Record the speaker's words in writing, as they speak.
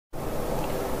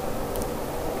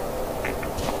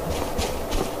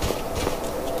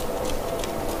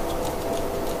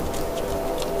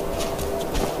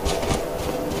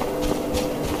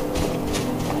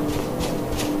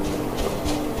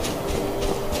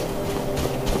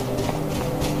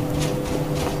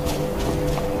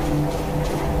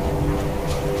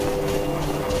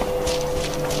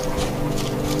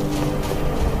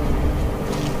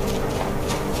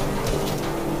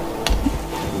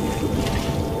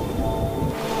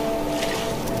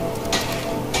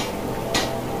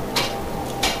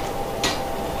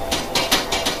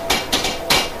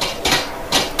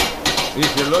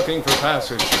looking for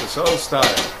passage to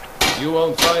Solstein, you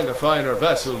won't find a finer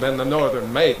vessel than the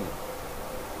Northern Maiden.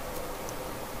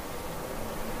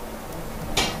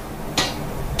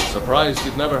 Surprised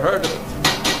you've never heard of it.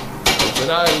 It's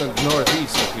an island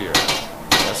northeast of here.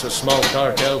 That's a small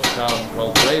dark elf town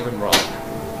called Raven Rock,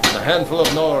 and a handful of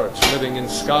Nords living in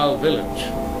Skal Village.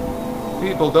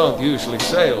 People don't usually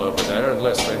sail over there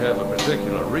unless they have a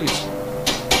particular reason.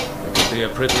 It can be a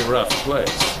pretty rough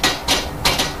place.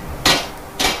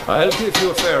 I'll give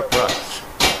you a fair price.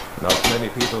 Not many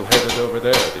people headed over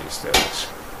there these days.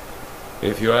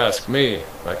 If you ask me,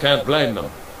 I can't blame them.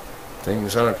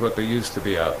 Things aren't what they used to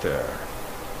be out there.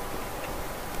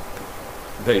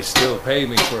 They still pay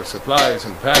me for supplies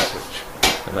and passage,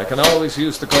 and I can always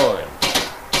use the coin.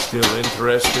 Still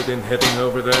interested in heading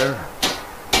over there?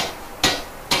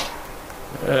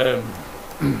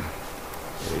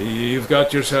 You've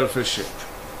got yourself a ship.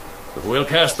 But we'll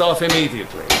cast off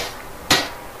immediately.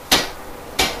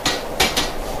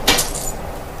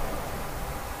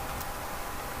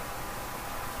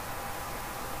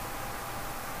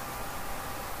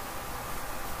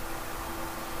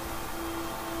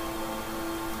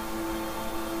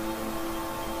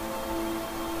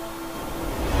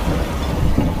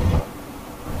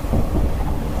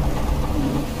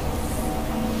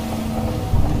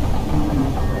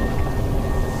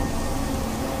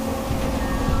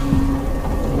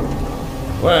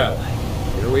 Well,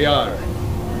 here we are.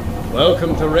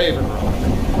 Welcome to Raven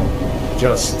Rock.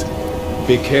 Just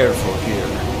be careful here.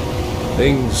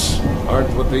 Things aren't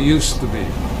what they used to be.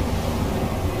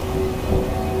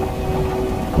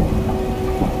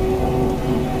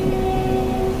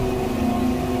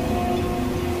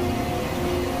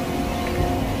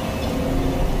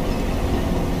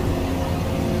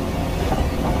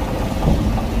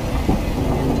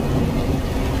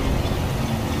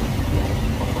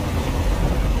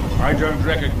 I don't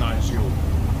recognize you.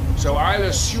 So I'll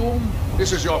assume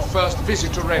this is your first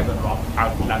visit to Raven Rock,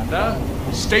 Outlander.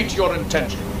 State your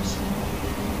intentions.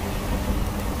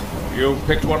 You've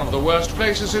picked one of the worst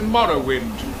places in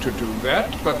Morrowind to do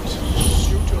that, but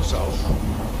suit yourself.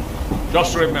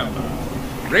 Just remember,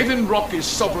 Raven Rock is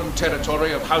sovereign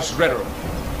territory of House Redoran.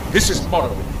 This is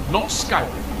Morrowind, not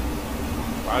Skyrim.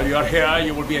 While you're here,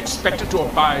 you will be expected to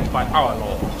abide by our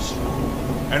laws.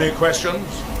 Any questions?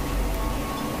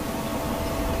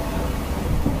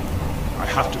 I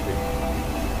have to be.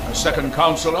 As second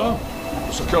counselor,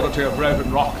 the security of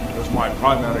Raven Rock is my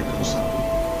primary concern.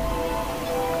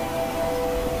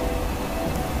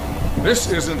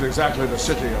 This isn't exactly the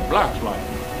city of Blacklight.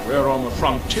 We're on the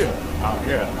frontier out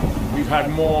here. We've had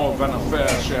more than a fair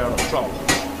share of trouble.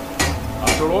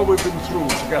 After all we've been through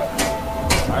together,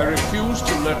 I refuse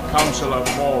to let Councillor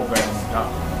Morvain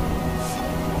down.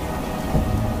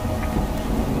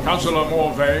 Councillor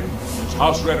Morvain is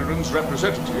House Redoran's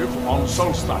representative on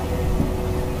Solstein.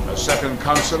 As second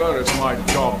councillor, it's my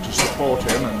job to support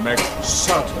him and make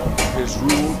certain his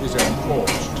rule is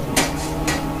enforced.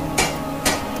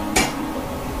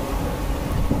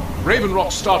 Raven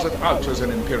Rock started out as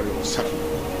an imperial settlement.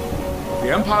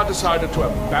 The Empire decided to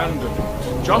abandon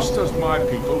it just as my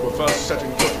people were first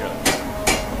setting foot here.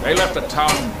 They left the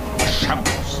town in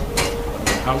shambles.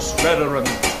 House Redoran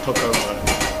took over.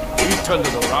 We turned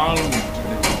it around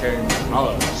and it became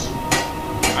ours.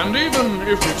 And even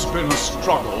if it's been a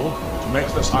struggle to make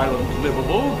this island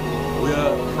livable,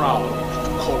 we're proud to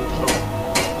call it home.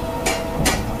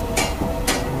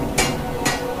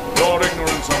 Your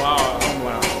ignorance of our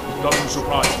homeland doesn't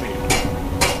surprise me.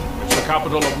 It's the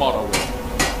capital of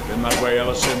Morrowind. Been that way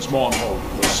ever since Mournhold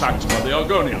was sacked by the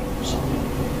Argonians.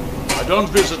 I don't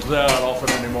visit there often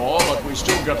anymore, but we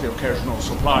still get the occasional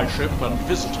supply ship and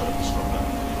visitors from there.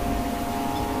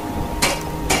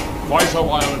 Quite a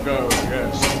while ago,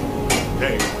 yes,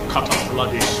 they cut a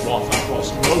bloody swath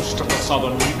across most of the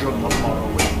southern region of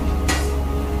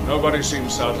Morrowind. Nobody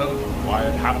seems certain why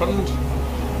it happened.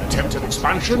 Attempted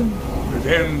expansion,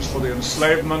 revenge for the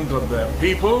enslavement of their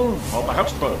people, or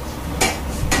perhaps both.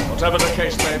 Whatever the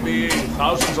case may be,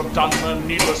 thousands of Dunmen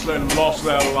needlessly lost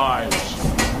their lives.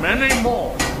 Many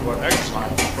more were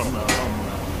exiled from their homeland.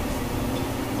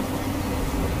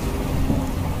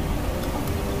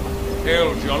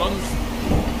 Hail, Jolland.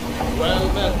 Well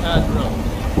met, Admiral.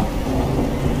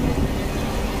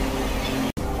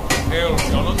 Hail,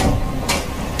 Jolland.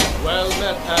 Well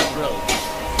met, Admiral.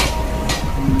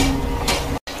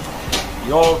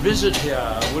 Your visit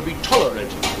here will be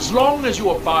tolerated as long as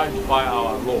you abide by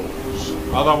our laws.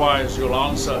 Otherwise, you'll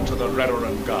answer to the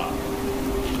Redoran Guard.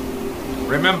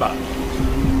 Remember,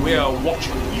 we're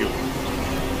watching you.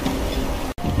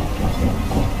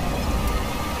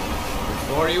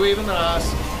 Before you even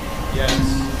ask,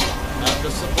 yes. the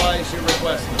supplies you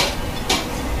requested.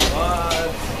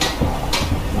 But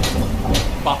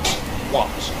But what?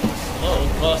 load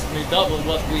cost me double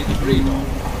what we'd agreed on.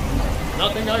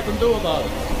 Nothing I can do about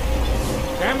it.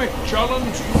 Damn it, Jolland,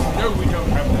 you know we don't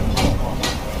have that much money.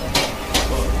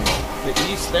 The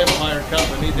East Empire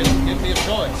Company didn't give me a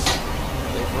choice.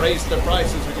 They've raised their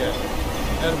prices again.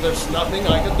 And there's nothing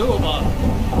I can do about it.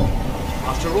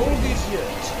 After all these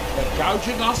years, they're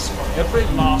gouging us for every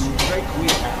last drake we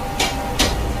have.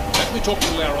 Let me talk to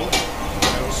Laryl,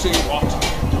 and we'll see what.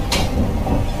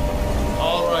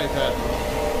 All right,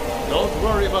 Admiral. Don't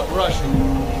worry about rushing.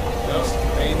 Just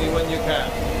pay me when you can.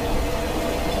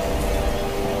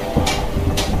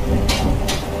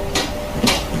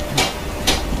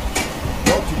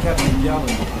 Talk to Captain Gallen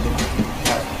if you're